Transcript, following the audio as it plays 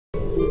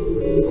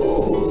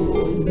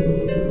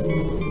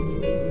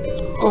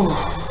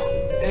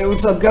Oh, hey,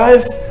 what's up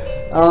guys?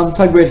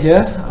 Tugboat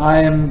here. I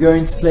am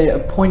going to play a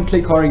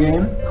point-click horror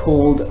game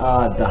called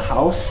The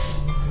House.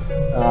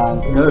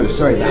 No,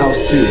 sorry, The House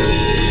 2.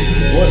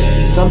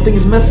 What?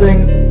 Something's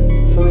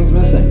missing. Something's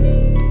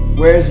missing.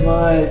 Where's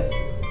my...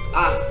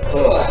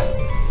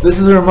 This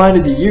is a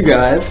reminder to you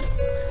guys.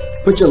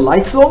 Put your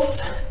lights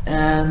off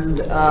and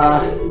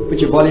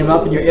put your volume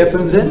up and your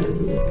earphones in.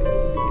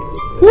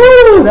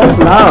 Woo! That's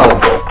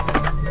loud.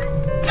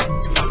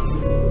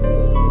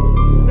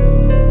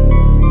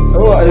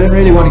 Oh, I don't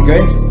really want to go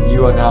into...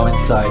 You are now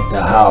inside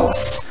the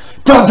house.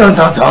 Dun dun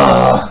dun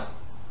dun!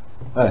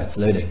 Oh, it's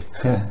loading.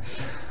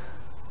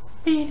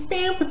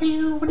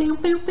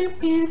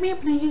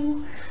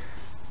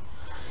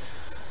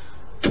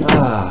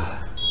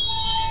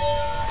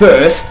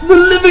 First, the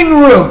living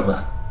room!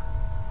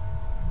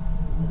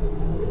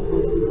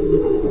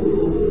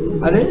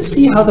 I don't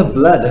see how the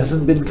blood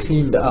hasn't been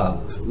cleaned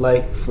up.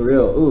 Like, for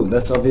real. Ooh,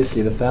 that's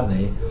obviously the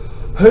family.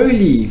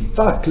 Holy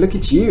fuck, look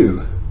at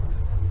you.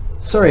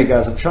 Sorry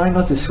guys, I'm trying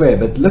not to swear,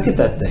 but look at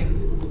that thing.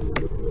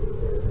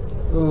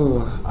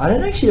 Ooh, I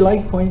don't actually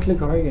like point-click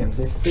horror games.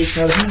 They freak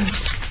out.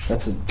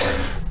 That's a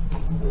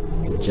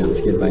jump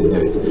scared by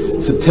note.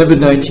 September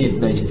 19th,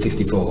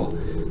 1964.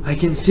 I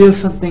can feel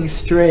something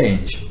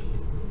strange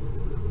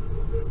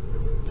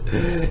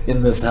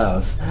in this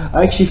house.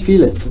 I actually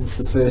feel it since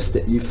the first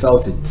day. You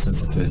felt it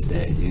since the first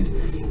day, dude.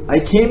 I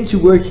came to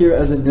work here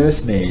as a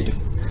nursemaid.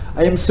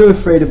 I am so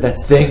afraid of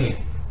that thing.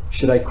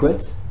 Should I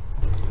quit?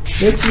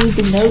 Let's read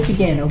the note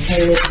again,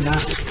 okay, let's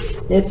not.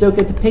 Let's look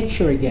at the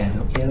picture again,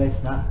 okay,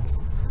 let's not.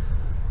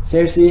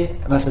 Seriously?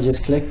 Must I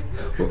just click?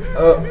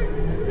 Oh,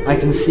 I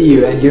can see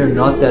you and you're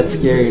not that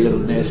scary little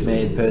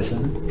nursemaid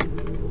person.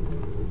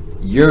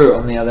 You,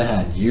 on the other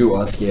hand, you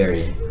are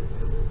scary.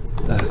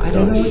 Oh, I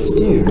don't know what to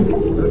do.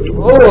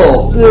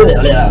 Oh!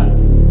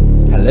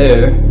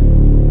 Hello?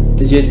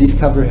 Did you at least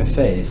cover her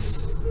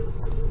face?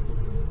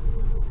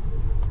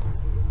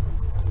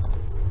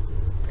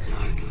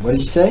 What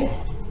did you say?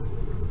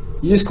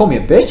 You just call me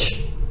a bitch?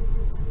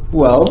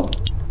 Well...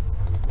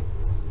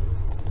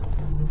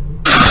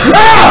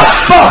 Ah!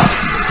 Fuck!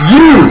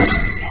 You!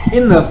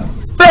 In the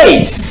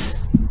face!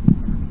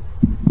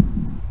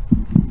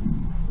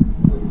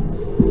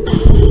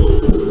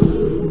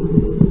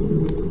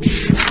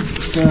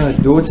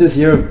 Daughter's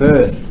year of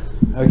birth.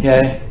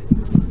 Okay.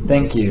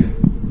 Thank you.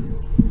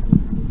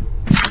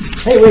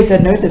 Hey, wait,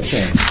 that note has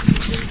changed.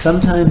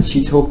 Sometimes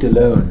she talked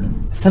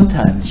alone.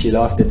 Sometimes she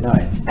laughed at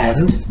night.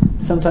 And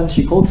sometimes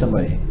she called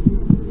somebody.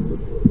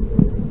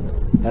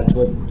 That's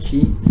what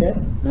she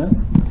said? No?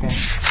 Okay.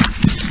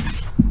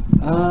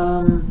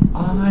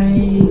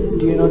 I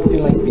do not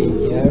feel like being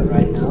here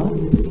right now.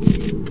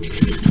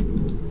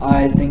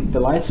 I think the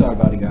lights are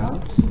about to go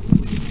out.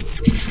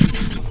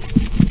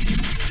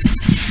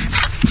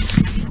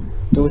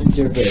 Daughter's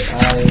your bit.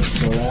 I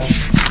saw that.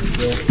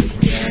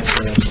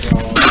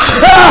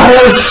 Ah!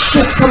 Oh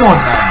shit! Come on,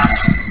 man!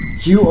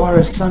 You are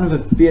a son of a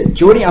bitch.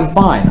 Jordy, I'm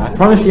fine. I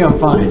promise you I'm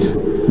fine.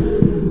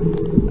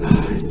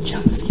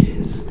 Jump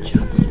scares.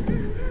 Jump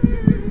scares.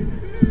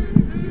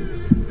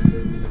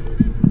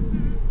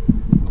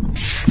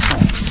 Oh.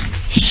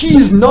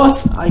 She's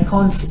not! I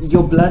can't see.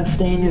 Your blood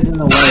stain is in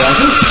the way. I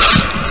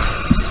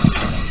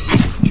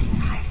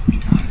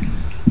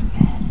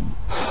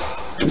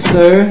think.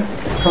 So,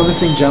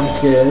 promising jump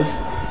scares.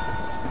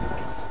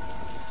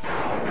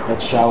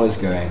 That shower's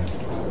going.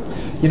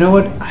 You know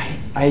what?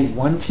 I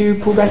want to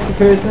pull back the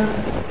curtain,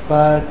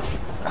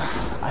 but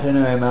I don't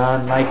know,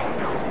 man. Like,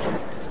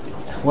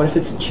 what if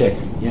it's a chick,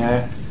 you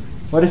know?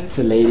 What if it's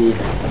a lady?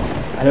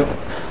 I don't...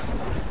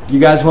 You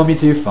guys want me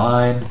to?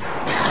 Fine.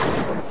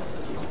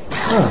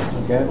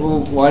 Oh, okay.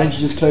 Well, why don't you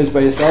just close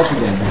by yourself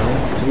again,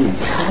 man?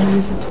 Jeez. Can I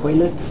use the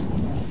toilet?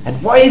 And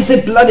why is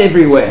there blood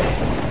everywhere?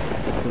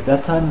 Is it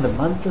that time of the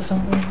month or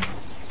something?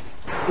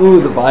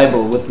 Ooh, the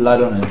Bible with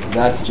blood on it.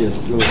 That's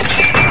just... Ooh.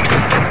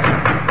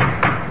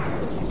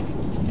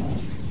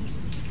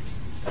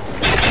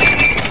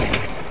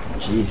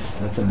 Jeez,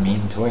 that's a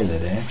mean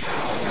toilet, eh?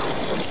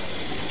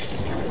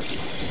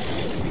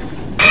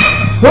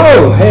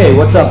 Whoa, hey,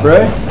 what's up,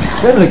 bro?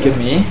 Don't look at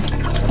me.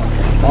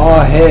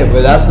 Oh, hey,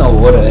 but that's not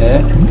water,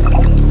 eh?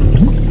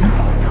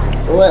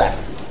 What?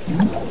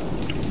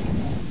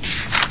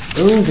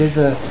 Oh, there's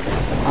a...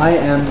 I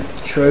am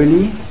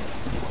truly...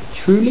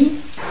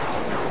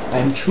 I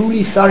am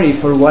truly sorry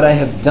for what I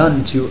have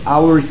done to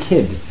our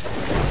kid.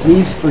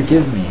 Please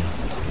forgive me.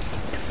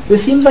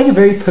 This seems like a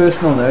very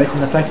personal note,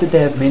 and the fact that they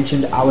have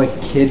mentioned our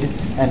kid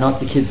and not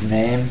the kid's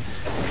name,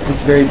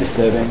 it's very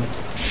disturbing.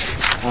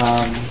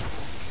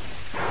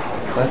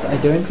 But I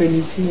don't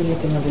really see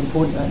anything of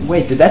importance.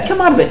 Wait, did that come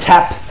out of the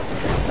tap?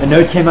 A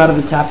note came out of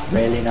the tap?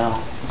 Really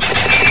now?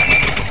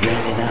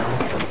 Really now?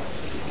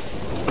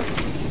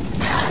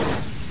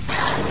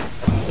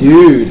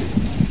 Dude!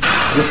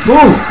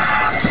 Ooh!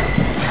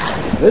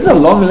 Those are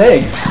long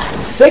legs.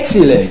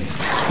 Sexy legs.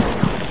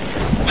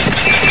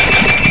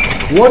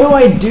 What do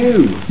I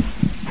do?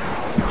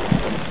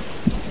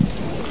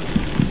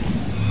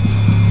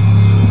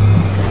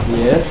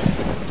 Yes. Yes?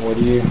 What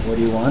do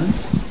you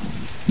want?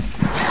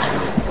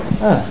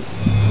 Ah.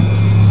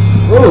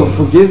 Oh,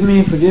 forgive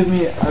me.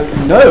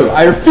 No,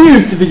 I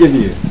refuse to forgive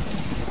you.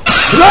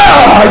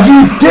 Ah,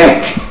 you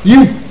dick!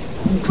 You...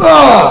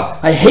 Ah,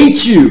 I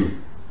hate you!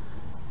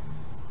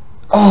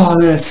 Oh, I'm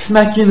gonna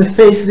smack you in the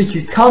face with a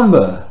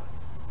cucumber.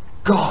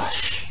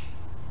 Gosh.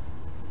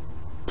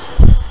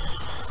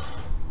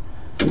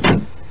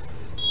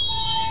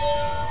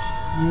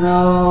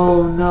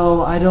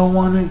 No, I don't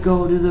want to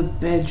go to the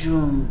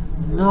bedroom.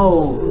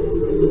 No.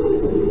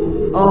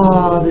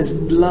 Oh, there's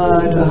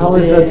blood. How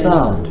does that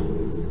sound?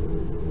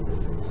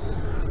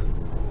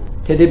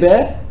 Teddy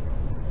bear?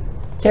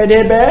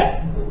 Teddy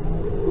bear?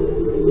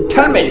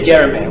 Tell me,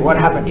 Jeremy, what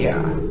happened here?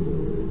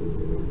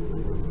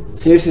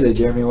 Seriously though,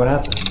 Jeremy, what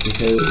happened?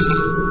 Because...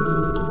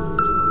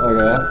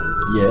 Okay.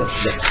 Yes.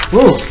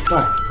 Whoa,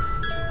 fuck.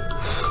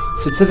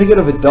 Certificate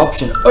of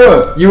adoption.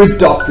 Oh, you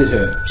adopted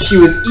her. She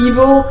was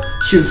evil.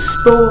 She was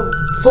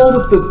filled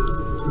with the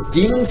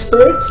demon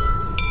spirit.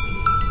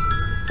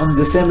 On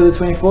December the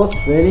 24th,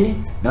 really?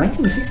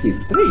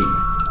 1963.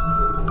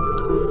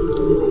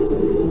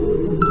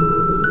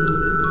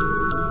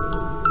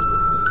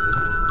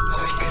 I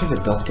could have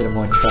adopted a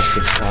more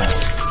attractive child.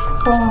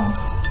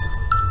 Oh.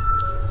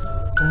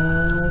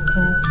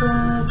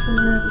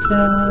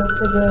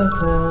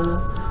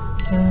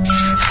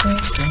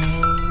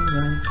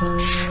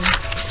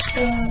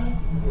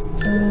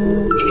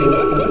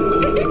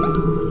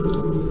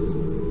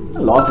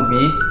 Don't laugh at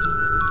me.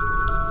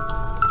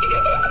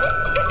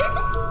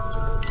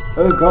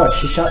 Oh gosh,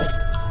 she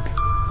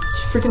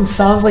freaking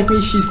sounds like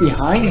me. She's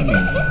behind me.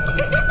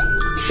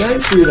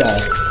 Don't do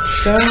that.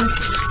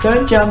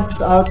 Don't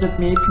jump out at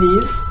me,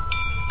 please.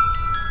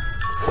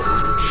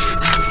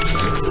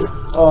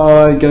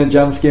 Oh, you're gonna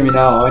jump scare me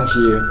now, aren't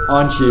you?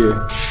 Aren't you?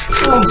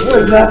 Oh,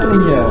 what is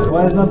happening here?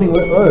 Why is nothing?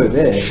 Oh,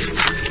 there.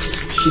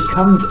 She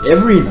comes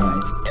every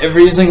night.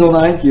 Every single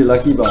night, you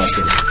lucky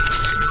bastard.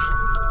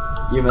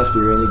 You must be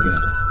really good.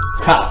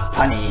 Ha!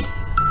 Punny!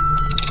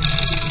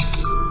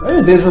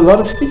 Oh, there's a lot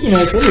of sticky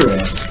notes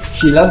everywhere.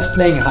 She loves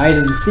playing hide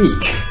and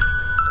seek.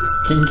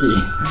 Kinky.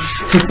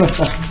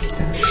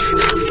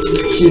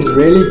 She's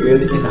really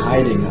good in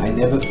hiding. I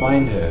never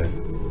find her.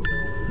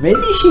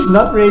 Maybe she's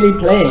not really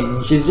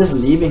playing. She's just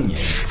leaving you.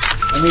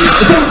 I mean,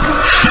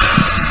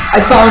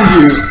 I found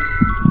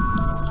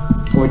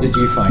you! Or did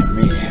you find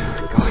me?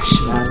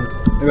 Gosh, man.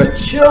 I got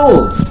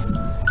chills!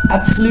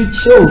 Absolute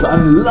chills.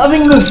 I'm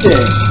loving this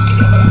game!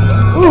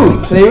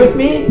 Ooh, play with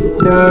me?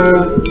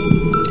 No.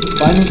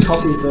 Buy me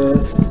coffee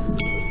first.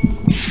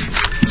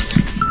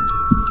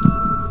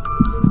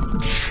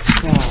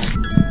 Oh.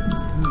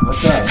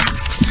 What's that?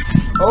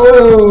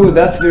 Oh,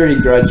 that's very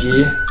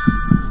grudgy.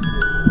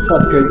 What's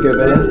up, Kurt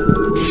Cobain?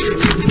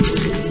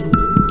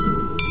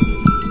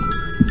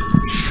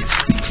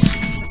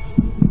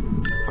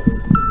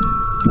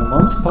 Your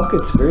mom's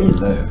pocket's very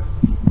low.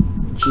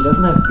 She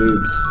doesn't have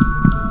boobs.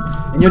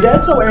 And your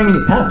dad's not wearing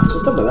any pants.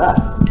 What's up with that?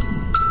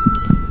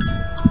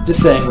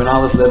 Just saying, when I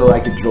was little I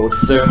could draw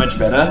so much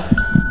better.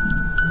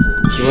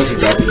 She was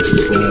adopted,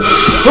 so...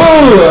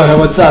 Oh!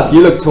 What's up?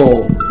 You look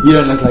tall. You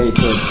don't look like a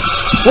kid.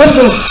 What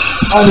the...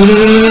 Oh,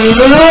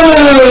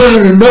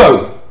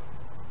 no!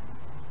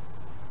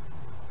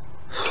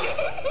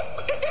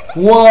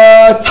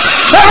 What?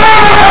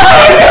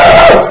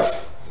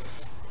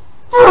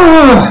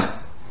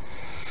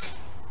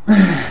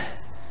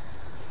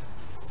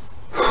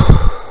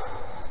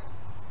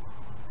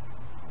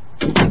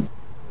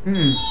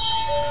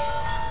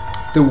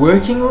 The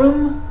working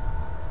room?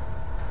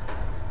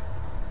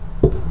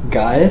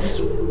 Guys,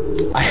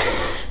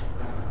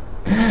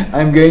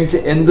 I'm going to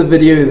end the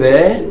video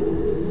there.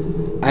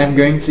 I'm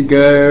going to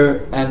go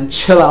and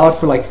chill out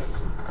for like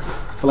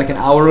an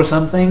hour or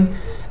something,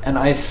 and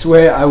I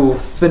swear I will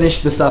finish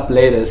this up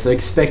later, so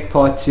expect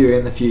part 2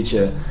 in the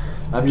future.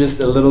 I'm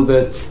just a little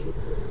bit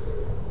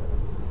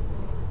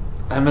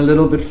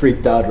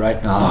freaked out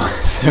right now,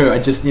 so I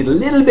just need a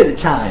little bit of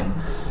time.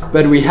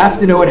 But we have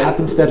to know what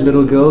happened to that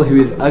little girl who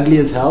is ugly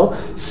as hell,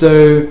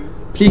 so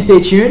please stay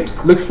tuned.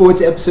 Look forward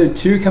to episode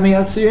 2 coming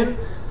out soon,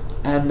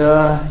 and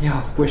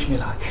yeah, wish me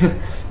luck.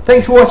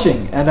 Thanks for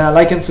watching, and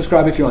like and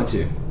subscribe if you want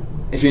to,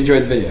 if you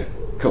enjoyed the video.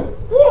 Cool.